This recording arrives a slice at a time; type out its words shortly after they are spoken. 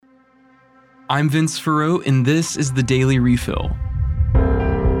I'm Vince Farreau, and this is the Daily Refill.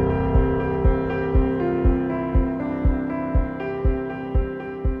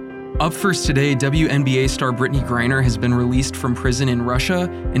 Up first today, WNBA star Brittany Griner has been released from prison in Russia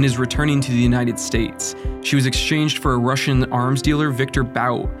and is returning to the United States. She was exchanged for a Russian arms dealer, Viktor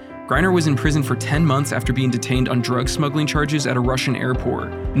Bout. Griner was in prison for 10 months after being detained on drug smuggling charges at a Russian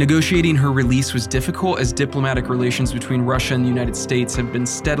airport. Negotiating her release was difficult as diplomatic relations between Russia and the United States have been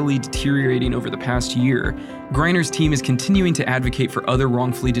steadily deteriorating over the past year. Griner's team is continuing to advocate for other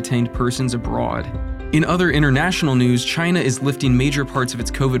wrongfully detained persons abroad. In other international news, China is lifting major parts of its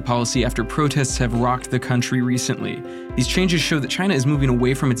COVID policy after protests have rocked the country recently. These changes show that China is moving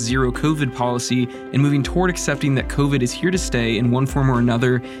away from its zero COVID policy and moving toward accepting that COVID is here to stay in one form or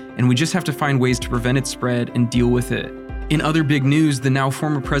another, and we just have to find ways to prevent its spread and deal with it. In other big news, the now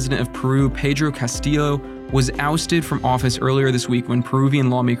former president of Peru, Pedro Castillo, was ousted from office earlier this week when Peruvian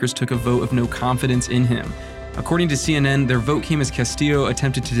lawmakers took a vote of no confidence in him. According to CNN, their vote came as Castillo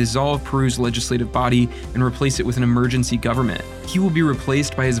attempted to dissolve Peru's legislative body and replace it with an emergency government. He will be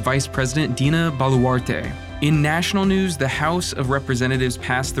replaced by his vice president, Dina Boluarte. In national news, the House of Representatives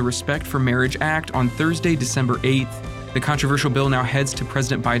passed the Respect for Marriage Act on Thursday, December 8th. The controversial bill now heads to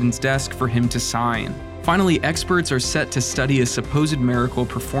President Biden's desk for him to sign. Finally, experts are set to study a supposed miracle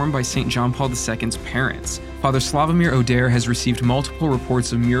performed by St. John Paul II's parents. Father Slavomir Oder has received multiple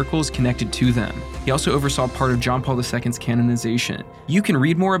reports of miracles connected to them. He also oversaw part of John Paul II's canonization. You can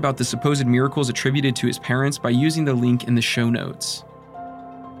read more about the supposed miracles attributed to his parents by using the link in the show notes.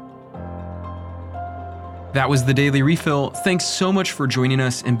 That was the Daily Refill. Thanks so much for joining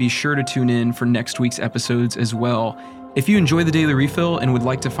us, and be sure to tune in for next week's episodes as well. If you enjoy the Daily Refill and would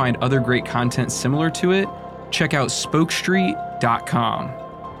like to find other great content similar to it, check out spokestreet.com.